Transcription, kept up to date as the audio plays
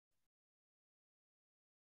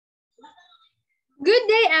Good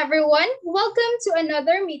day, everyone. Welcome to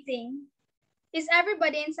another meeting. Is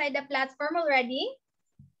everybody inside the platform already?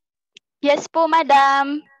 Yes po,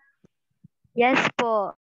 madam. Yes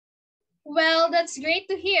po. Well, that's great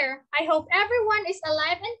to hear. I hope everyone is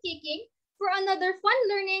alive and kicking, for another fun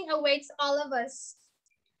learning awaits all of us.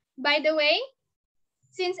 By the way,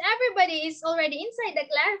 since everybody is already inside the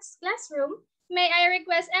classroom, may I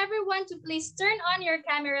request everyone to please turn on your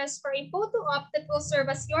cameras for a photo op that will serve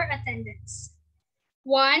as your attendance.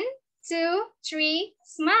 1, 2, 3,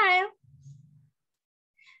 smile.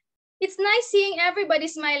 It's nice seeing everybody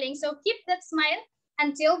smiling, so keep that smile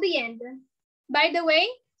until the end. By the way,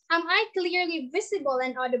 am I clearly visible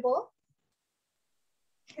and audible?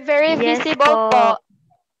 Very Yes visible po. po.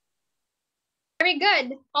 Very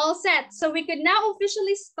good. All set. So we could now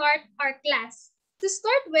officially start our class. To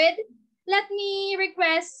start with, let me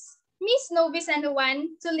request Miss Novi San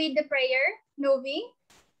Juan to lead the prayer. Novi.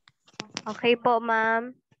 Okay po,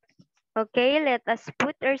 ma'am. Okay, let us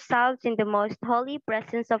put ourselves in the most holy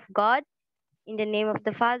presence of God. In the name of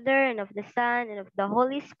the Father, and of the Son, and of the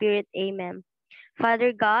Holy Spirit. Amen.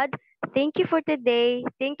 Father God, thank you for today.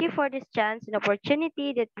 Thank you for this chance and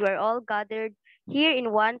opportunity that we are all gathered here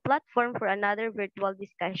in one platform for another virtual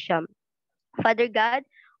discussion. Father God,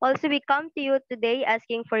 also we come to you today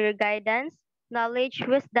asking for your guidance, knowledge,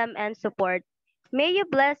 wisdom, and support. May you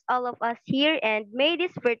bless all of us here and may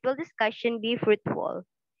this virtual discussion be fruitful.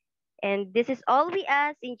 And this is all we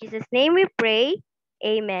ask. In Jesus' name we pray.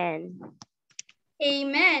 Amen.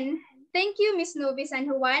 Amen. Thank you, Miss Novi San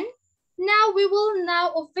Juan. Now we will now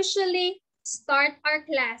officially start our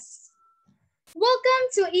class. Welcome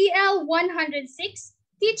to EL106,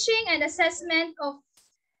 Teaching and Assessment of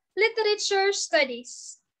Literature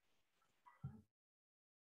Studies.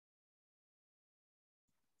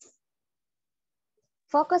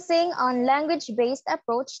 Focusing on language-based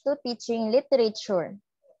approach to teaching literature.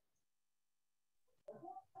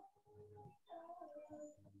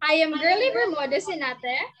 I am Girly Bermudez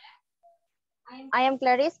Enate. I am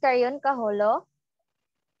Clarice Carion Cajolo.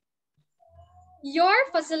 Your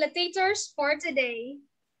facilitators for today.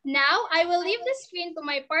 Now, I will leave the screen to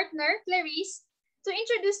my partner, Clarice, to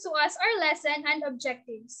introduce to us our lesson and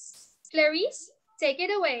objectives. Clarice, take it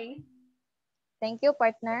away. Thank you,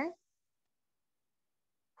 partner.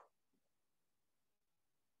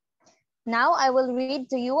 Now, I will read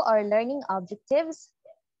to you our learning objectives.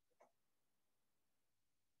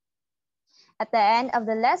 At the end of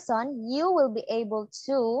the lesson, you will be able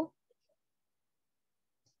to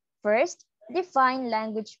first, define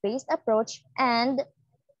language-based approach, and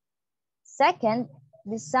second,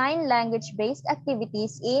 design language-based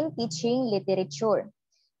activities in teaching literature.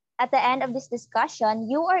 At the end of this discussion,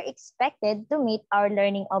 you are expected to meet our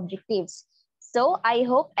learning objectives. So I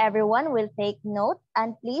hope everyone will take note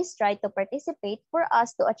and please try to participate for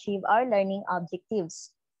us to achieve our learning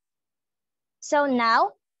objectives. So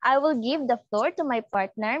now, I will give the floor to my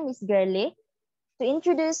partner, Miss Girly, to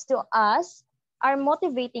introduce to us our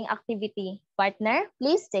motivating activity. Partner,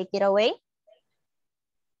 please take it away.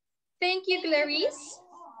 Thank you, Clarice.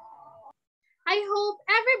 I hope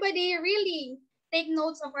everybody really take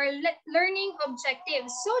notes of our learning objectives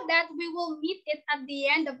so that we will meet it at the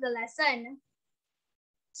end of the lesson.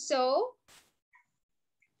 So,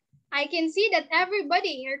 I can see that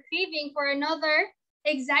everybody are craving for another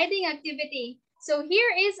exciting activity. So here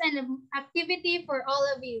is an activity for all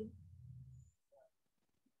of you.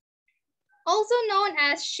 Also known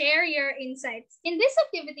as Share Your Insights. In this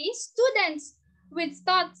activity, students with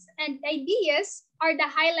thoughts and ideas are the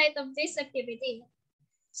highlight of this activity.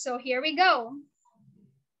 So here we go.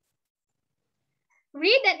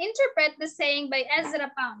 Read and interpret the saying by Ezra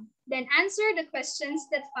Pound, then answer the questions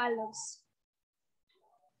that follows.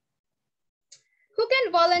 Who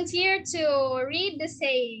can volunteer to read the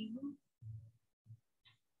saying?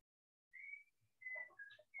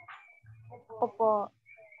 Opo.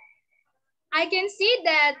 I can see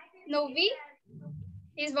that Novi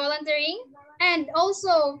is volunteering and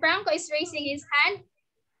also Franco is raising his hand.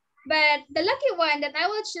 But the lucky one that I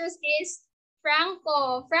will choose is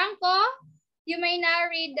Franco. Franco, you may now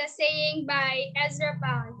read the saying by Ezra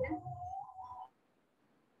Pound.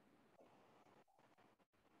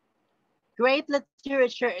 Great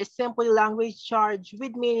literature is simply language charged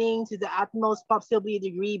with meaning to the utmost possible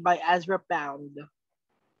degree by Ezra Pound.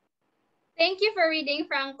 Thank you for reading,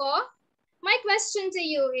 Franco. My question to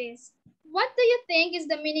you is, what do you think is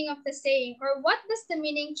the meaning of the saying, or what does the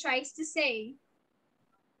meaning tries to say?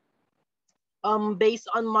 Based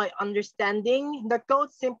on my understanding, the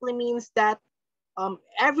quote simply means that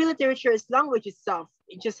every literature is language itself.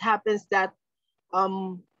 It just happens that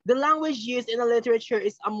The language used in a literature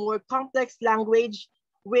is a more complex language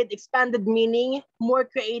with expanded meaning, more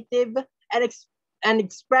creative, and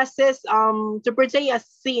expresses to portray a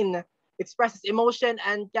scene, expresses emotion,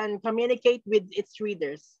 and can communicate with its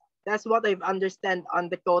readers. That's what I've understand on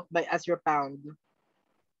the quote by Ezra Pound.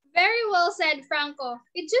 Very well said, Franco.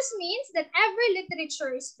 It just means that every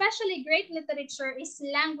literature, especially great literature, is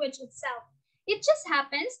language itself. It just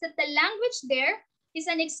happens that the language there is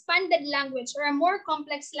an expanded language or a more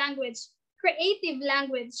complex language, creative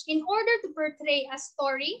language, in order to portray a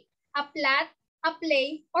story, a plot, a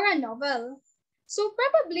play, or a novel. So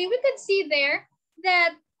probably we could see there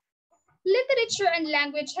that literature and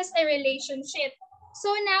language has a relationship.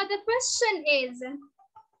 So now the question is,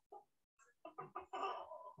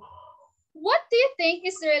 what do you think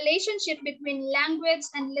is the relationship between language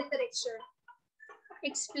and literature?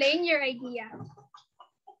 Explain your idea.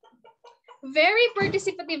 Very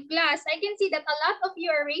participative class. I can see that a lot of you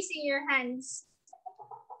are raising your hands.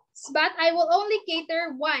 But I will only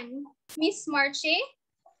cater one. Miss Marche,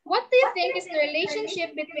 what do you think is the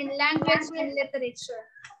relationship between language and literature?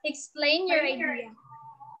 Explain your idea.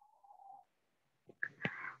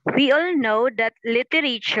 We all know that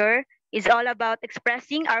literature is all about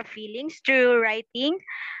expressing our feelings through writing,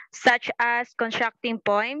 such as constructing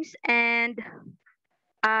poems and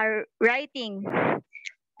writing.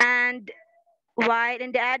 And while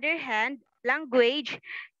on the other hand, language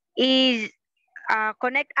is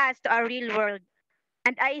connect us to our real world.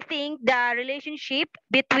 And I think the relationship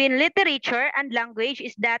between literature and language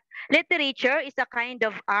is that literature is a kind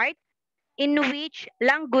of art in which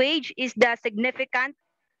language is the significant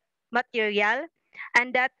material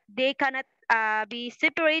and that they cannot be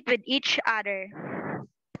separate with each other.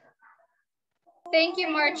 Thank you,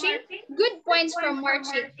 Marchie. Good points from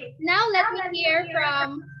Marchie. Now let me hear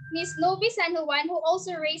from Miss Novi San Juan, who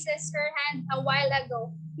also raises her hand a while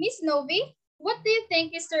ago. Miss Novi, what do you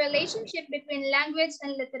think is the relationship between language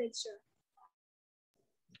and literature?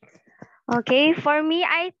 Okay, for me,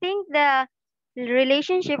 I think the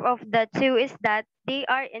relationship of the two is that they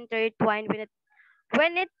are intertwined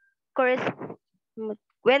when it corres-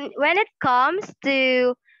 when it comes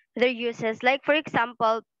to their uses. Like for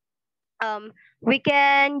example, we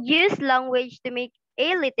can use language to make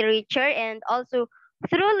a literature, and also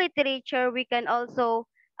through literature we can also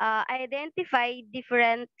identify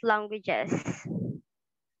different languages.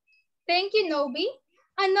 Thank you, Novi.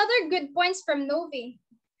 Another good points from Novi.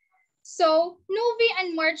 So, Novi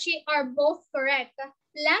and Marchie are both correct.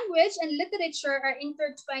 Language and literature are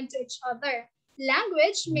intertwined to each other.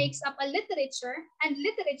 Language makes up a literature, and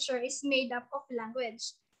literature is made up of language.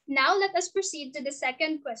 Now let us proceed to the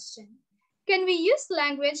second question. Can we use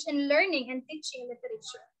language in learning and teaching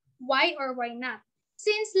literature? Why or why not?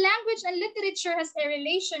 Since language and literature has a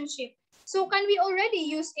relationship, so can we already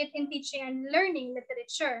use it in teaching and learning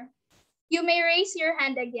literature? You may raise your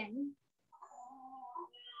hand again.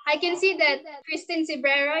 I can see that Christine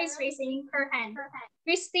Cibrera is raising her hand.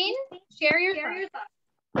 Christine, share your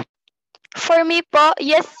thoughts. For me po,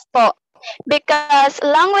 yes po. Because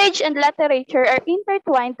language and literature are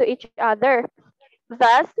intertwined to each other.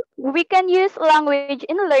 Thus, we can use language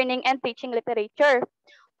in learning and teaching literature.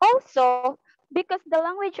 Also, because the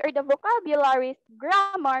language or the vocabularies,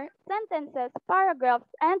 grammar, sentences, paragraphs,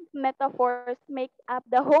 and metaphors make up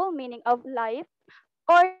the whole meaning of life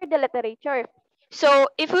or the literature. So,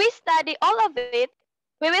 if we study all of it,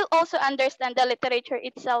 we will also understand the literature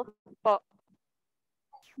itself po.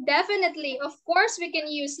 Definitely, of course, we can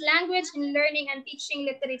use language in learning and teaching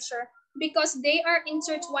literature because they are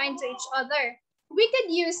intertwined to each other. We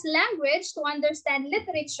could use language to understand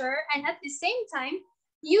literature and at the same time,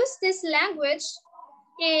 use this language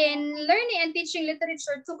in learning and teaching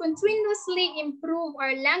literature to continuously improve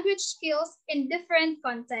our language skills in different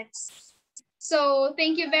contexts. So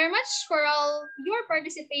thank you very much for all your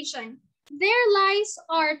participation. There lies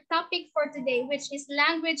our topic for today, which is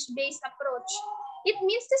language-based approach. It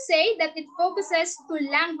means to say that it focuses to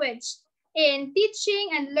language in teaching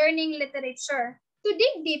and learning literature. To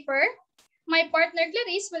dig deeper, my partner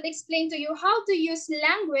Clarice will explain to you how to use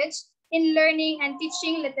language in learning and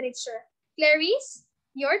teaching literature. Clarice,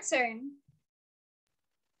 your turn.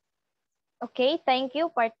 Okay, thank you,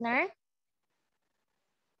 partner.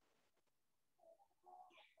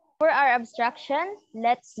 For our abstraction,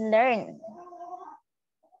 let's learn.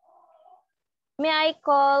 May I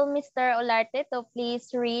call Mr. Olarte to please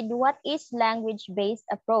read what is language-based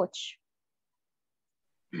approach?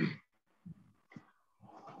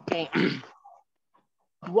 Okay.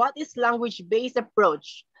 What is language-based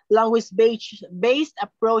approach? Language-based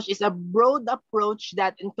approach is a broad approach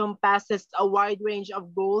that encompasses a wide range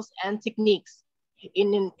of goals and techniques.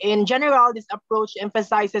 In general, this approach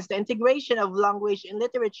emphasizes the integration of language and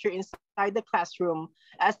literature inside the classroom,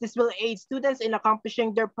 as this will aid students in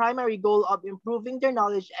accomplishing their primary goal of improving their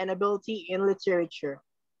knowledge and ability in literature.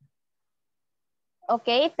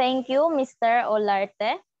 Okay, thank you, Mr.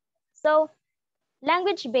 Olarte. So,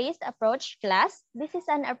 language-based approach class, this is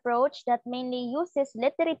an approach that mainly uses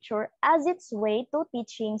literature as its way to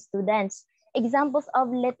teaching students. Examples of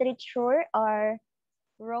literature are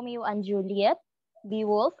Romeo and Juliet,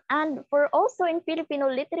 Beowulf, and for also in Filipino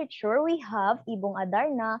literature, we have Ibong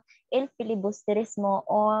Adarna, El Filibusterismo,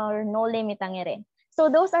 or Nole Me Tangere. So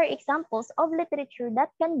those are examples of literature that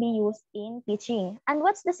can be used in teaching. And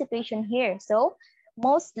what's the situation here? So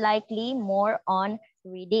most likely more on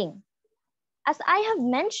reading. As I have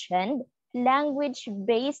mentioned,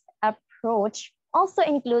 language-based approach also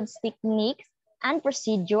includes techniques and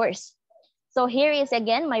procedures. So here is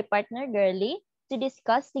again my partner, Girly, to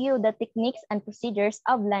discuss to you the techniques and procedures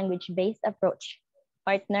of language-based approach.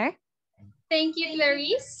 Partner? Thank you,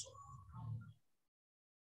 Clarice.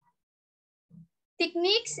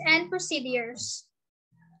 Techniques and procedures.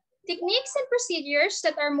 Techniques and procedures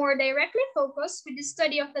that are more directly focused with the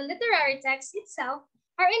study of the literary text itself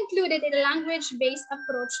are included in a language-based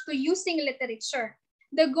approach to using literature.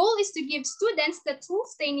 The goal is to give students the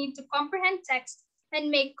tools they need to comprehend text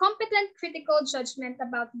and make competent critical judgment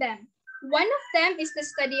about them. One of them is the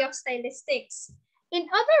study of stylistics. In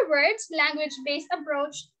other words, language-based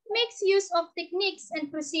approach makes use of techniques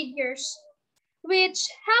and procedures which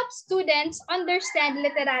help students understand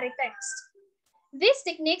literary text. These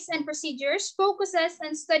techniques and procedures focuses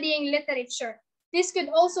on studying literature. This could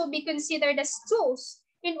also be considered as tools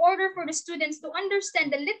in order for the students to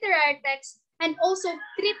understand the literary text and also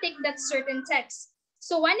critique that certain text.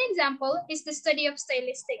 So one example is the study of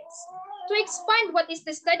stylistics. To expand what is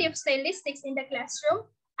the study of stylistics in the classroom,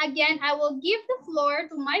 again, I will give the floor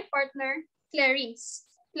to my partner, Clarice.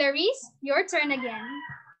 Clarice, your turn again.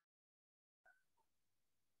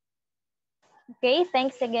 Okay,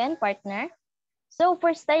 thanks again, partner. So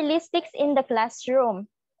for stylistics in the classroom,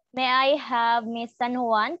 may I have Miss San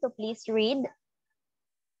Juan to please read?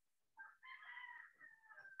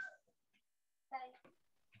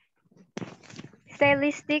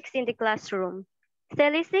 Stylistics in the classroom.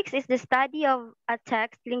 Stylistics is the study of a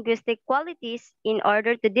text's linguistic qualities in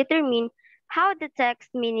order to determine how the text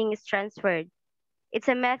meaning is transferred. It's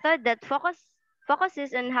a method that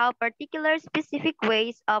focuses on how particular specific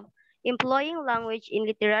ways of employing language in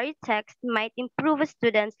literary text might improve a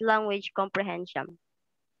student's language comprehension.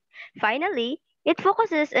 Finally, it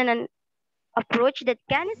focuses on an approach that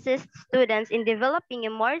can assist students in developing a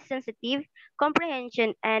more sensitive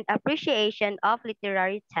comprehension and appreciation of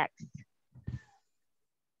literary text.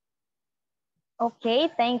 Okay,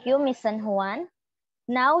 thank you, Miss San Juan.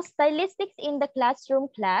 Now, stylistics in the classroom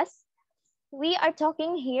class. We are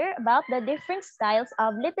talking here about the different styles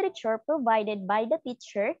of literature provided by the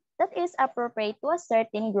teacher that is appropriate to a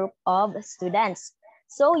certain group of students.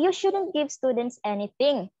 So you shouldn't give students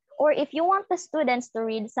anything. Or if you want the students to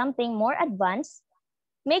read something more advanced,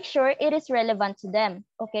 make sure it is relevant to them,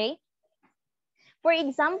 okay? For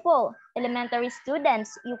example, elementary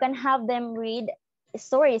students, you can have them read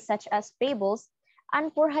stories such as fables,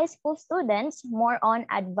 and for high school students, more on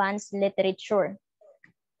advanced literature.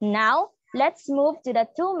 Now, let's move to the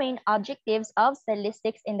two main objectives of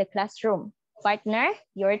stylistics in the classroom. Partner,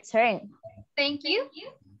 your turn. Thank you.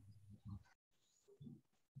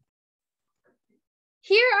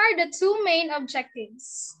 Here are the two main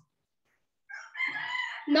objectives.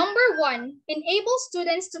 Number one, enable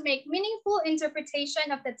students to make meaningful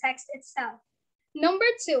interpretation of the text itself. Number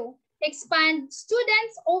two, expand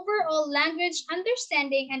students' overall language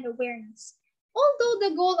understanding and awareness. Although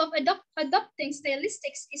the goal of adopting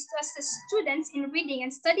stylistics is to assist students in reading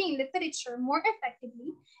and studying literature more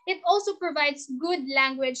effectively, it also provides good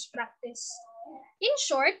language practice. In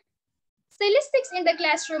short, stylistics in the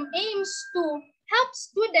classroom aims to help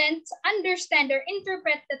students understand or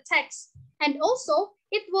interpret the text, and also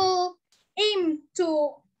it will aim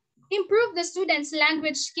to improve the students'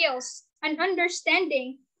 language skills and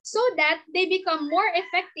understanding so that they become more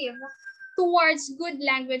effective towards good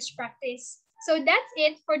language practice. So that's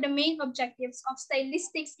it for the main objectives of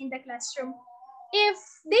stylistics in the classroom. If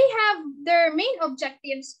they have their main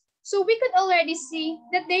objectives, so we could already see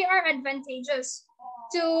that they are advantageous.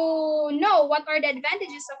 To know what are the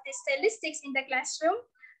advantages of the stylistics in the classroom,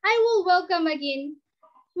 I will welcome again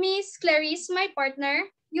Miss Clarice, my partner.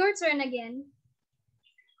 Your turn again.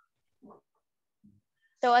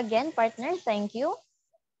 So again, partner, thank you.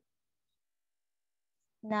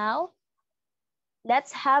 Now,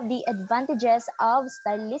 let's have the advantages of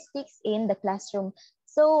stylistics in the classroom.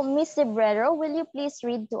 So, Miss Cebrero, will you please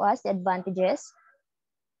read to us the advantages?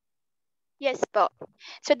 Yes po.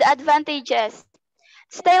 So the advantages.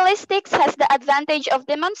 Stylistics has the advantage of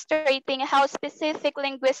demonstrating how specific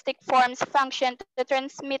linguistic forms function to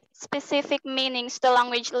transmit specific meanings to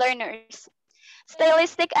language learners.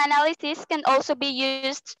 Stylistic analysis can also be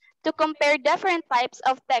used to compare different types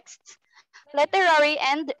of texts, literary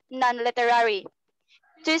and non-literary,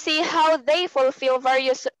 to see how they fulfill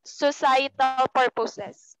various societal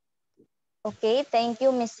purposes. Okay, thank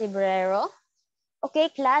you, Miss Cebrero. Okay,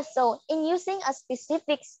 class. So, in using a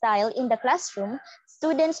specific style in the classroom,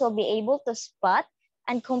 students will be able to spot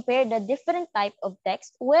and compare the different type of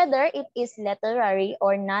text, whether it is literary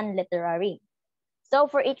or non-literary. So,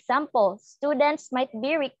 for example, students might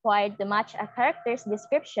be required to match a character's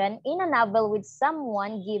description in a novel with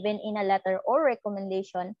someone given in a letter or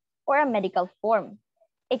recommendation or a medical form.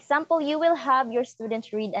 Example, you will have your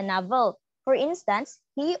students read a novel. For instance,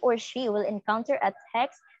 he or she will encounter a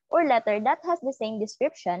text or letter that has the same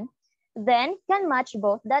description, then can match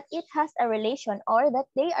both that it has a relation or that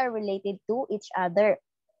they are related to each other.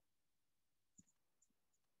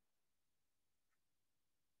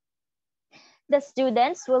 The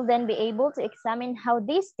students will then be able to examine how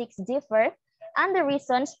these texts differ and the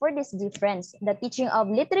reasons for this difference. The teaching of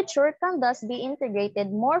literature can thus be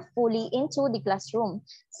integrated more fully into the classroom,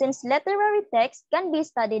 since literary text can be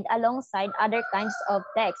studied alongside other kinds of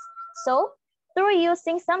text. So, through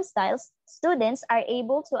using some styles, students are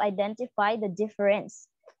able to identify the difference.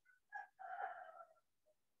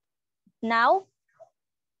 Now,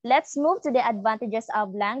 let's move to the advantages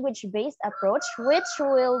of language-based approach, which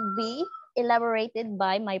will be elaborated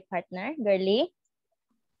by my partner, Girly.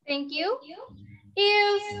 Thank you.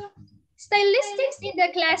 If stylistics in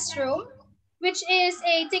the classroom, which is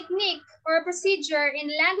a technique or a procedure in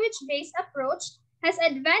language-based approach, has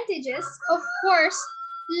advantages, of course,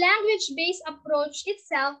 language-based approach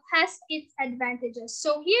itself has its advantages.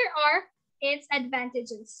 So here are its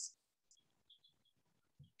advantages.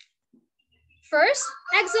 First,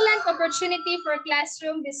 excellent opportunity for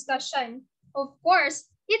classroom discussion. Of course,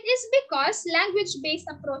 it is because language-based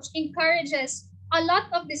approach encourages a lot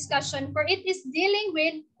of discussion, for it is dealing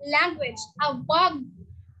with language, a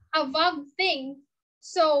vague thing.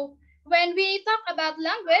 So when we talk about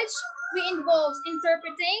language, we involve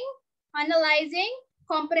interpreting, analyzing,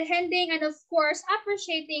 comprehending, and of course,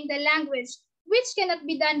 appreciating the language, which cannot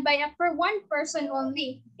be done by one person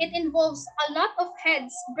only. It involves a lot of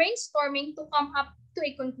heads brainstorming to come up to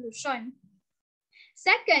a conclusion.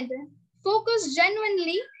 Second, focus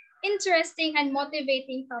genuinely interesting and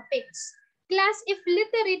motivating topics. Class, if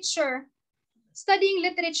studying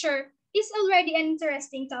literature is already an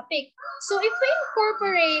interesting topic. So if we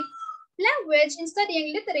incorporate language in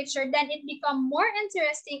studying literature, then it becomes more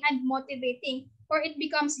interesting and motivating, or it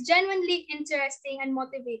becomes genuinely interesting and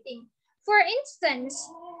motivating. For instance,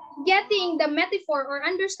 getting the metaphor or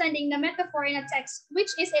understanding the metaphor in a text,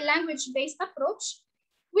 which is a language-based approach,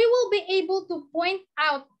 we will be able to point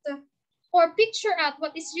out or picture out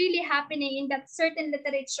what is really happening in that certain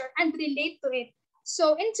literature and relate to it.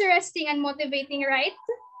 So interesting and motivating, right?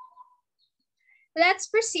 Let's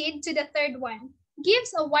proceed to the third one.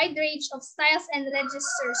 Gives a wide range of styles and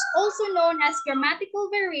registers, also known as grammatical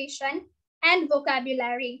variation and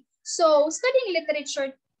vocabulary. So studying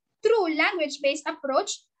literature through language-based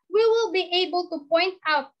approach, we will be able to point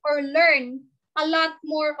out or learn a lot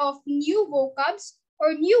more of new vocabs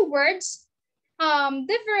or new words,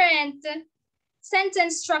 different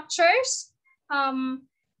sentence structures,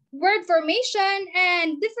 word formation,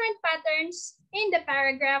 and different patterns in the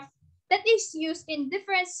paragraph that is used in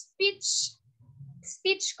different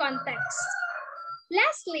speech contexts.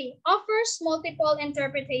 Lastly, offers multiple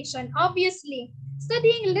interpretation. Obviously,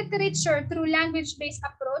 studying literature through language-based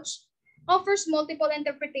approach offers multiple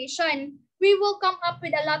interpretation. We will come up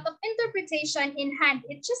with a lot of interpretation in hand.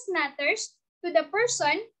 It just matters to the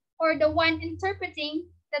person or the one interpreting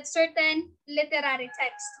that certain literary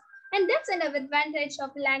text. And that's an advantage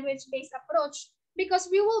of language-based approach, because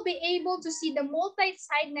we will be able to see the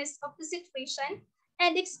multi-sidedness of the situation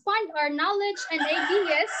and expand our knowledge and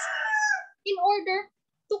ideas in order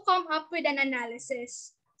to come up with an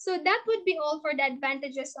analysis. So that would be all for the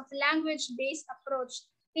advantages of language-based approach.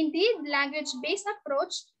 Indeed, language-based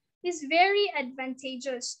approach is very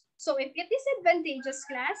advantageous. So if it is advantageous,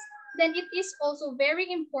 class, then it is also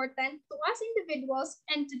very important to us individuals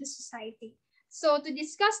and to the society. So to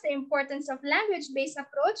discuss the importance of language-based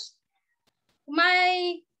approach,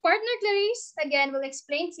 my partner Clarice again will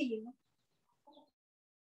explain to you.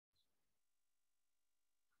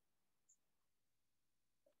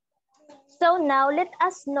 So now let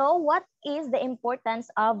us know what is the importance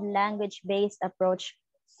of language-based approach.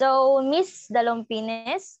 So Miss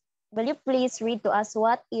Dalompines, will you please read to us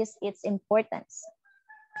what is its importance?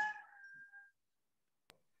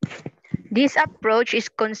 This approach is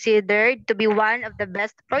considered to be one of the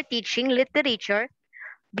best for teaching literature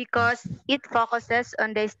because it focuses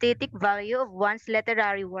on the aesthetic value of one's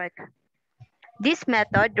literary work. This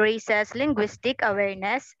method raises linguistic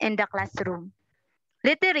awareness in the classroom.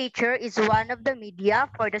 Literature is one of the media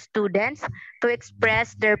for the students to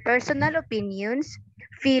express their personal opinions,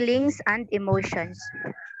 feelings, and emotions.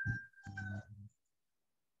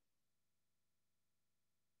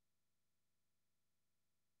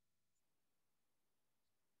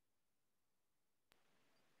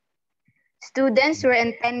 Students were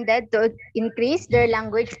intended to increase their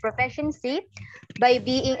language proficiency by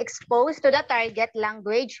being exposed to the target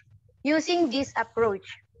language using this approach.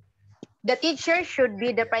 The teacher should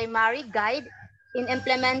be the primary guide in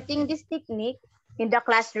implementing this technique in the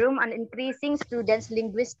classroom and increasing students'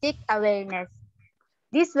 linguistic awareness.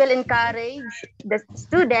 This will encourage the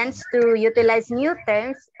students to utilize new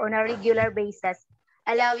terms on a regular basis,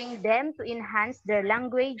 allowing them to enhance their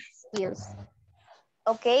language skills.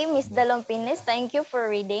 Okay, Miss Dalompines, thank you for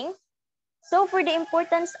reading. So for the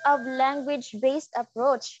importance of language-based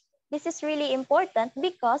approach, this is really important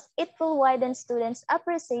because it will widen students'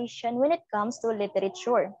 appreciation when it comes to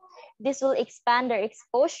literature. This will expand their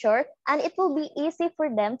exposure and it will be easy for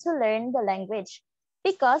them to learn the language.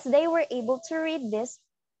 Because they were able to read this,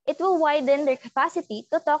 it will widen their capacity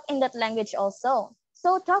to talk in that language also.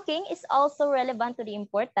 So talking is also relevant to the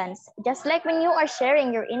importance, just like when you are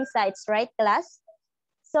sharing your insights, right, class?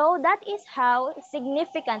 So that is how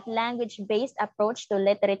significant language-based approach to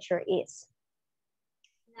literature is.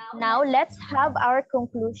 Now let's have our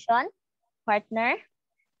conclusion, partner.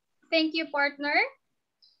 Thank you, partner.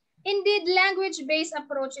 Indeed, language-based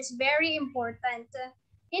approach is very important.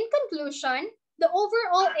 In conclusion, the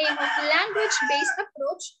overall aim of language-based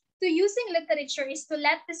approach to using literature is to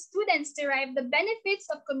let the students derive the benefits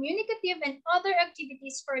of communicative and other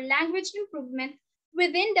activities for language improvement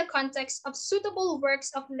within the context of suitable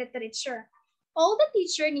works of literature. All the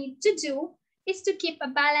teacher needs to do is to keep a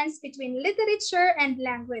balance between literature and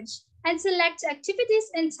language and select activities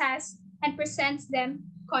and tasks and presents them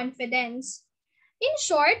confidence. In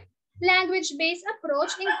short, language-based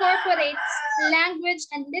approach incorporates language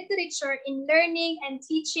and literature in learning and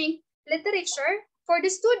teaching literature for the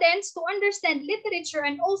students to understand literature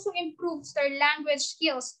and also improves their language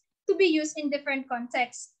skills to be used in different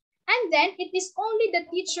contexts. And then it is only the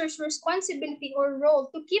teacher's responsibility or role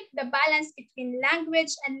to keep the balance between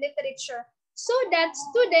language and literature so that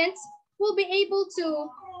students will be able to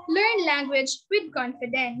learn language with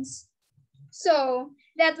confidence. So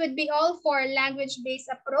that would be all for language-based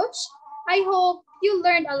approach. I hope you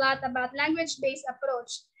learned a lot about language-based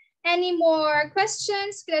approach. Any more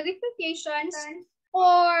questions, clarifications,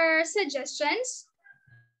 or suggestions?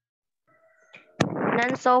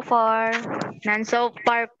 None so far. None so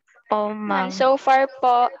far po, ma'am. And so far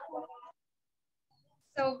po,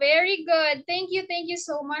 So very good. Thank you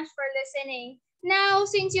so much for listening. Now,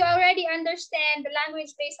 since you already understand the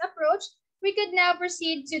language-based approach, we could now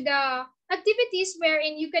proceed to the activities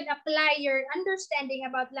wherein you could apply your understanding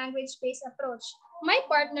about language-based approach. My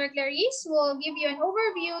partner, Clarice, will give you an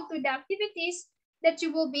overview to the activities that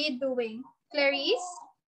you will be doing. Clarice?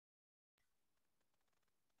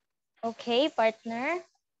 Okay, partner.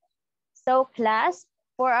 So class,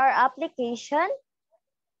 for our application,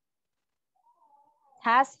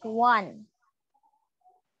 task 1,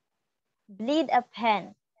 bleed a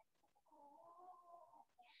pen.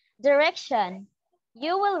 Direction,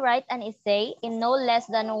 you will write an essay in no less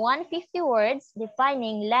than 150 words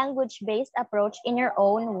defining language-based approach in your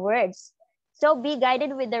own words. So be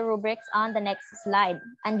guided with the rubrics on the next slide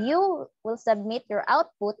and you will submit your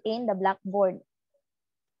output in the blackboard.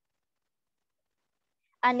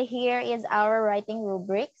 And here is our writing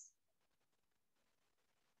rubrics.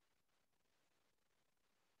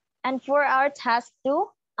 And for our task 2,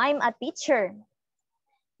 I'm a teacher.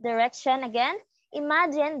 Direction again,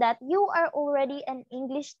 imagine that you are already an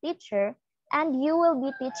English teacher and you will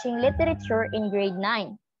be teaching literature in grade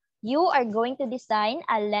 9. You are going to design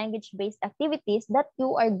a language-based activities that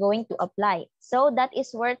you are going to apply. So that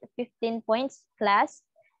is worth 15 points, class.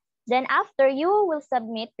 Then after, you will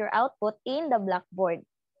submit your output in the blackboard.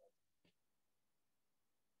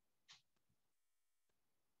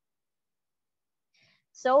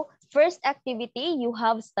 So first activity, you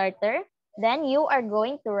have starter. Then you are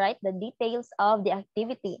going to write the details of the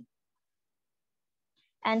activity.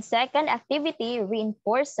 And second activity,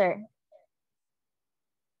 reinforcer.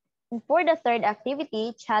 And for the third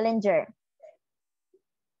activity, Challenger.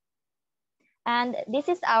 And this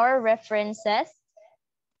is our references.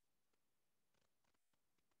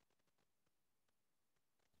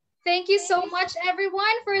 Thank you so much,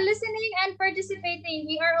 everyone, for listening and participating.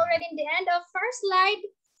 We are already in the end of our slide.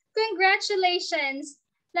 Congratulations.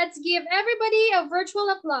 Let's give everybody a virtual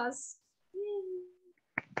applause.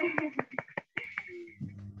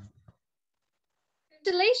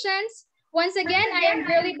 Congratulations. Once again, I am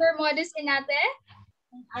Girly Bermudez Enate.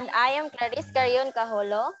 And I am Clarice Carion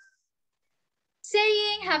Cajolo.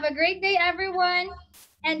 Saying, have a great day, everyone,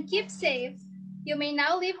 and keep safe. You may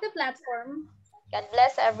now leave the platform. God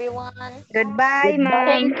bless everyone. Goodbye, ma'am.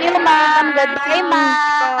 Thank you, ma'am. Goodbye,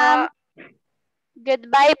 ma'am.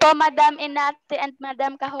 Goodbye po, Madam Enate and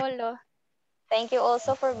Madam Cajolo. Thank you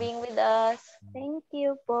also for being with us. Thank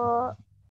you po.